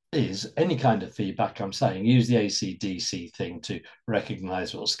is any kind of feedback. I'm saying use the AC/DC thing to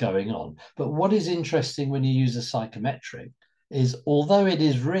recognize what's going on. But what is interesting when you use a psychometric is, although it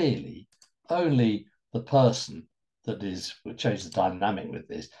is really only the person that is, we'll change the dynamic with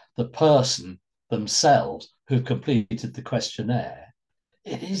this, the person themselves who've completed the questionnaire,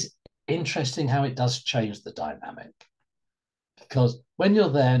 it is interesting how it does change the dynamic. Because when you're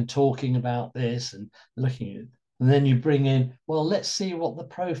there and talking about this and looking at it, and then you bring in, well, let's see what the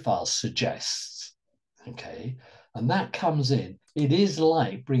profile suggests. Okay. And that comes in. It is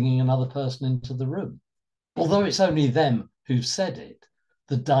like bringing another person into the room. Although it's only them who've said it,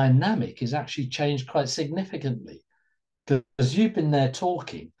 the dynamic is actually changed quite significantly because you've been there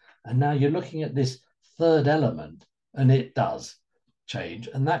talking and now you're looking at this third element and it does change.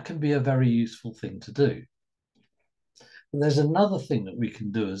 And that can be a very useful thing to do. And there's another thing that we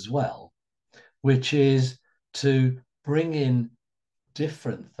can do as well, which is to bring in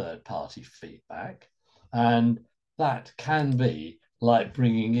different third-party feedback. And that can be like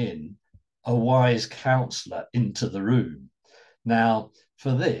bringing in a wise counselor into the room. Now,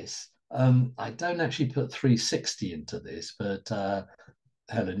 for this, I don't actually put 360 into this, but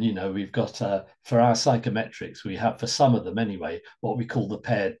Helen, you know, we've got for our psychometrics, we have for some of them anyway, what we call the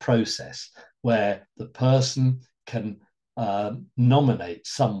paired process, where the person can nominate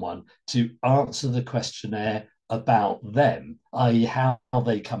someone to answer the questionnaire about them, i.e., how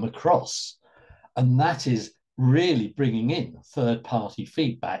they come across. And that is really bringing in third-party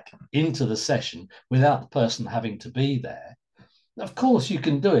feedback into the session without the person having to be there. Of course, you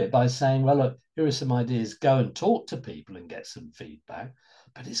can do it by saying, well, look, here are some ideas, go and talk to people and get some feedback.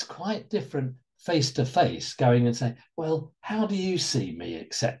 But it's quite different face to face, going and saying, well, how do you see me,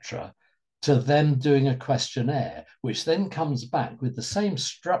 etc., to them doing a questionnaire, which then comes back with the same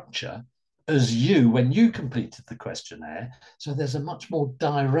structure as you when you completed the questionnaire. So there's a much more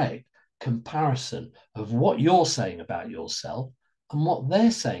direct comparison of what you're saying about yourself and what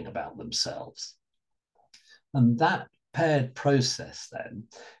they're saying about themselves. And that paired process then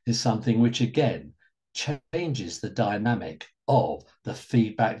is something which again changes the dynamic of the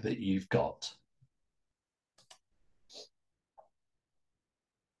feedback that you've got.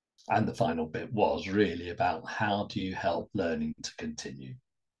 And the final bit was really about how do you help learning to continue?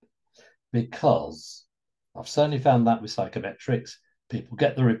 Because I've certainly found that with psychometrics, people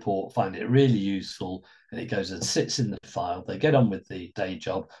get the report, find it really useful, and it goes and sits in the file. They get on with the day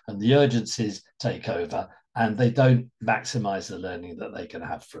job, and the urgencies take over, and they don't maximize the learning that they can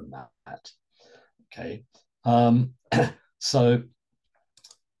have from that. Okay. So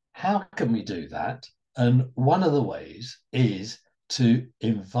how can we do that? And one of the ways is to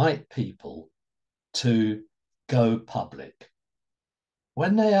invite people to go public.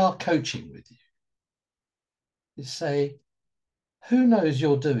 When they are coaching with you, you say, who knows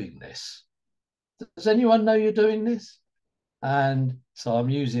you're doing this? Does anyone know you're doing this? And so I'm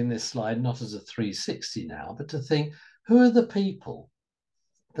using this slide not as a 360 now, but to think, who are the people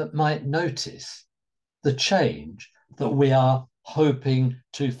that might notice the change that we are hoping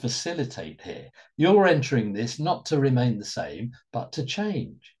to facilitate here? You're entering this not to remain the same, but to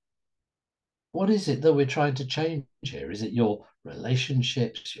change. What is it that we're trying to change here? Is it your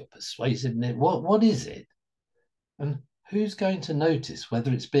relationships, your persuasiveness? What is it? And who's going to notice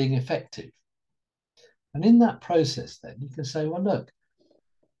whether it's being effective? And in that process, then you can say, well, look,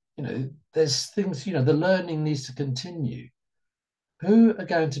 there's things, the learning needs to continue. Who are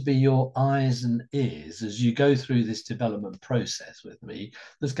going to be your eyes and ears as you go through this development process with me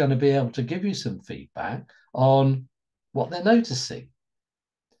that's going to be able to give you some feedback on what they're noticing?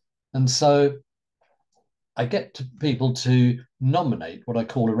 And so I get people to nominate what I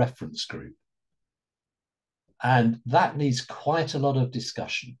call a reference group. And that needs quite a lot of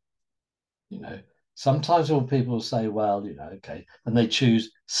discussion. Sometimes people will say, well, okay, and they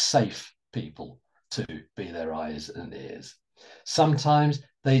choose safe people to be their eyes and ears. Sometimes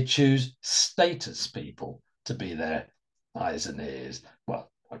they choose status people to be their eyes and ears.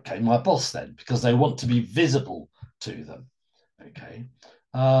 Well, okay, my boss then, because they want to be visible to them. Okay.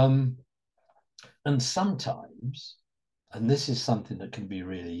 And sometimes, and this is something that can be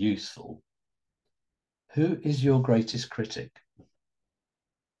really useful, who is your greatest critic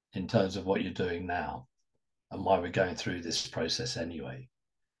in terms of what you're doing now and why we're going through this process anyway?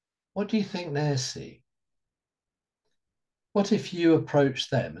 What do you think they're seeing? What if you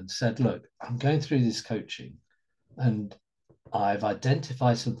approached them and said, look, I'm going through this coaching and I've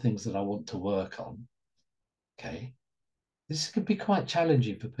identified some things that I want to work on. Okay. This can be quite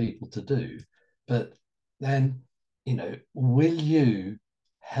challenging for people to do, but then, will you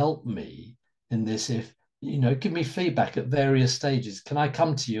help me in this? If, give me feedback at various stages. Can I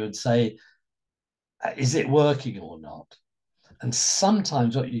come to you and say, is it working or not? And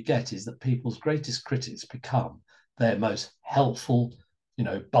sometimes what you get is that people's greatest critics become their most helpful,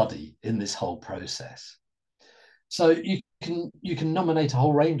 buddy in this whole process. So you can nominate a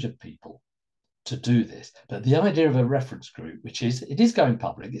whole range of people to do this. But the idea of a reference group, which is, it is going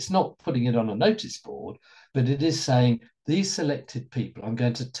public, it's not putting it on a notice board, but it is saying, these selected people, I'm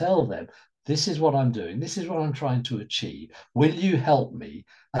going to tell them, this is what I'm doing, this is what I'm trying to achieve. Will you help me?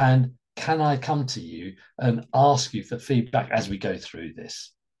 And can I come to you and ask you for feedback as we go through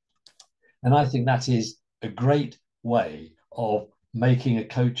this? And I think that is a great way of making a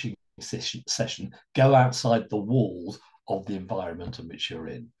coaching session go outside the walls of the environment in which you're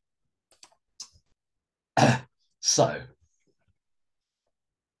in. So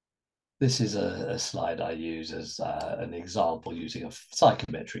this is a slide I use as an example using a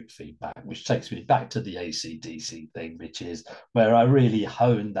psychometric feedback, which takes me back to the AC/DC thing, which is where I really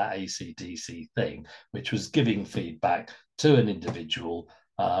honed that AC/DC thing, which was giving feedback to an individual,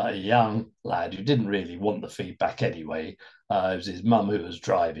 a young lad who didn't really want the feedback anyway. It was his mum who was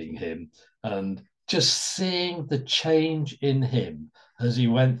driving him, and just seeing the change in him as he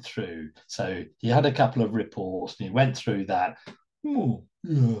went through. So he had a couple of reports and he went through that. Oh,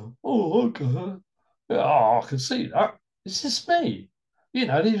 yeah. Oh, okay. Yeah, I can see that. It's just me. He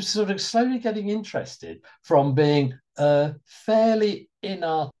was sort of slowly getting interested from being fairly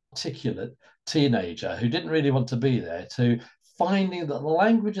inarticulate teenager who didn't really want to be there to finding that the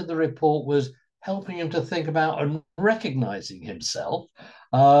language of the report was helping him to think about and recognizing himself.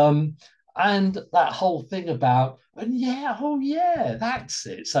 And that whole thing about, and yeah, oh yeah, that's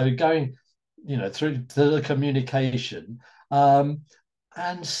it. So going, through to the communication, and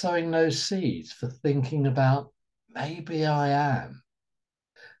sowing those seeds for thinking about maybe I am.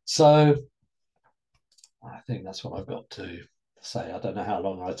 So I think that's what I've got to say. I don't know how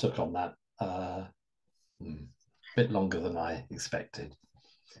long I took on that. A bit longer than I expected.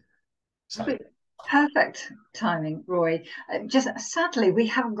 So perfect timing, Roy. Just sadly, we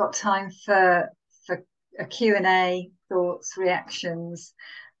haven't got time for a Q&A, thoughts, reactions.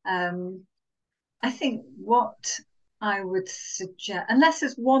 I think what I would suggest, unless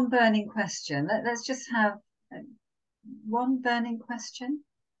there's one burning question, let's just have one burning question.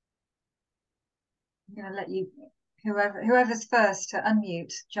 I'm going to let you, whoever's first to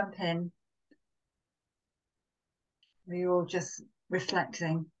unmute, jump in. We're all just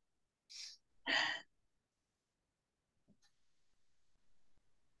reflecting.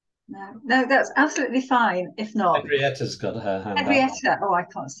 No, that's absolutely fine. If not, Henrietta's got her hand up. Henrietta. Oh, I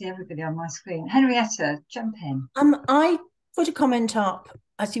can't see everybody on my screen. Henrietta, jump in. I put a comment up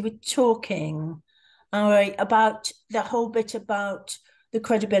as you were talking, about the whole bit about the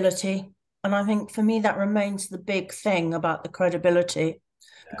credibility. And I think for me, that remains the big thing about the credibility,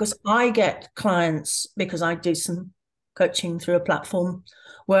 because I get clients, because I do some coaching through a platform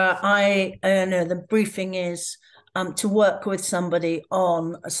where I know the briefing is to work with somebody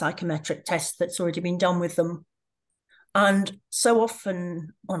on a psychometric test that's already been done with them. And so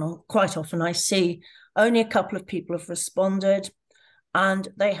often, well, quite often, I see only a couple of people have responded, and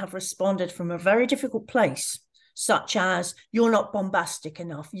they have responded from a very difficult place, such as, you're not bombastic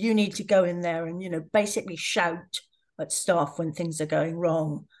enough. You need to go in there and, basically shout at staff when things are going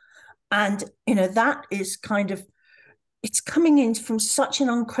wrong. And, that is it's coming in from such an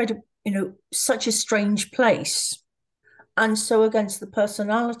incredible, such a strange place. And so against the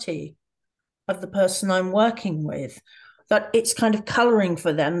personality of the person I'm working with, that it's kind of coloring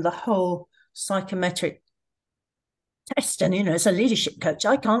for them the whole psychometric test. And, as a leadership coach,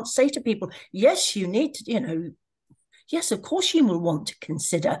 I can't say to people, yes, you need to, yes, of course you will want to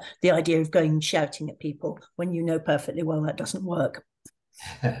consider the idea of going and shouting at people when you know perfectly well that doesn't work.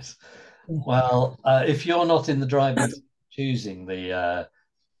 Yes. Well, if you're not in the driving choosing the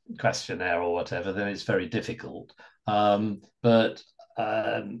questionnaire or whatever, then it's very difficult. But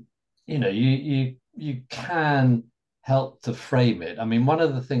you can help to frame it. I mean, one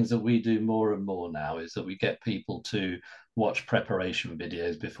of the things that we do more and more now is that we get people to watch preparation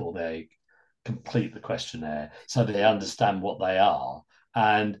videos before they complete the questionnaire, so they understand what they are,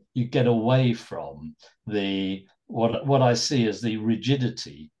 and you get away from the what I see as the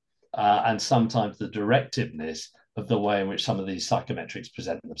rigidity and sometimes the directiveness of the way in which some of these psychometrics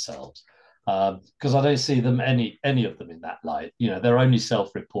present themselves. Because I don't see them any of them in that light. They're only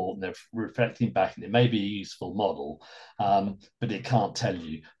self-report and they're reflecting back, and it may be a useful model, but it can't tell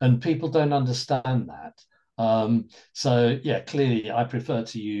you. And people don't understand that. So yeah, clearly I prefer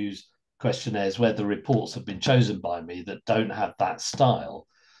to use questionnaires where the reports have been chosen by me that don't have that style.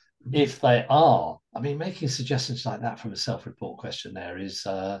 If they are, I mean, making suggestions like that from a self-report questionnaire is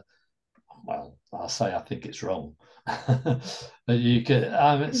well, I'll say I think it's wrong. But you could,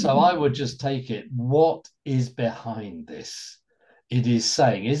 so I would just take it. What is behind this? It is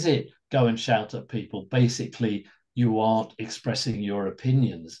saying, is it go and shout at people? Basically, you aren't expressing your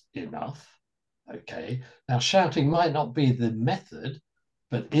opinions enough. Okay. Now, shouting might not be the method,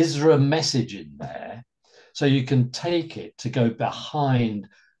 but is there a message in there? So you can take it to go behind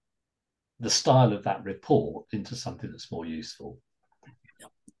the style of that report into something that's more useful.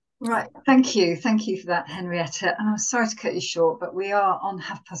 Right, thank you for that, Henrietta. And I'm sorry to cut you short, but we are on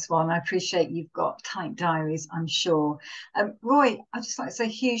 1:30. I appreciate you've got tight diaries, I'm sure. Roy, I'd just like to say a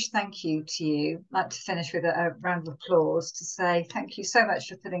huge thank you to you. I'd like to finish with a round of applause to say thank you so much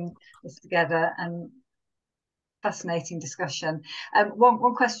for putting this together, and fascinating discussion.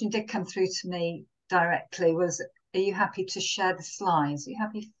 One question did come through to me directly was, are you happy to share the slides? Are you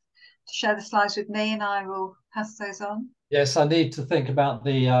happy to share the slides with me, and I will pass those on? Yes, I need to think about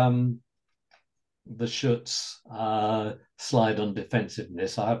the Schutz slide on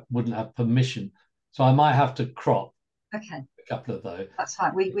defensiveness. I wouldn't have permission, so I might have to crop a couple of those. That's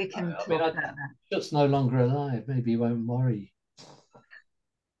fine. We can talk about that. Schutz no longer alive. Maybe you won't worry.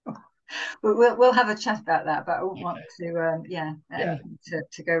 We'll have a chat about that, but I wouldn't want to anything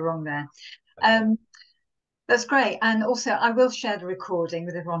to go wrong there. That's great. And also, I will share the recording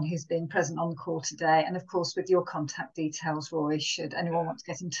with everyone who's been present on the call today. And of course, with your contact details, Roy, should anyone want to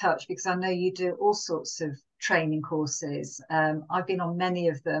get in touch, because I know you do all sorts of training courses. I've been on many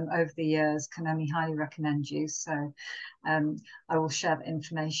of them over the years, can only highly recommend you. So I will share the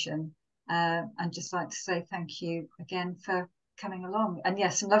information. And just like to say thank you again for coming along. And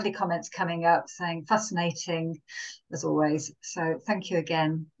yes, some lovely comments coming up saying fascinating as always. So thank you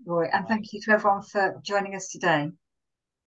again, Roy, and thank you to everyone for joining us today.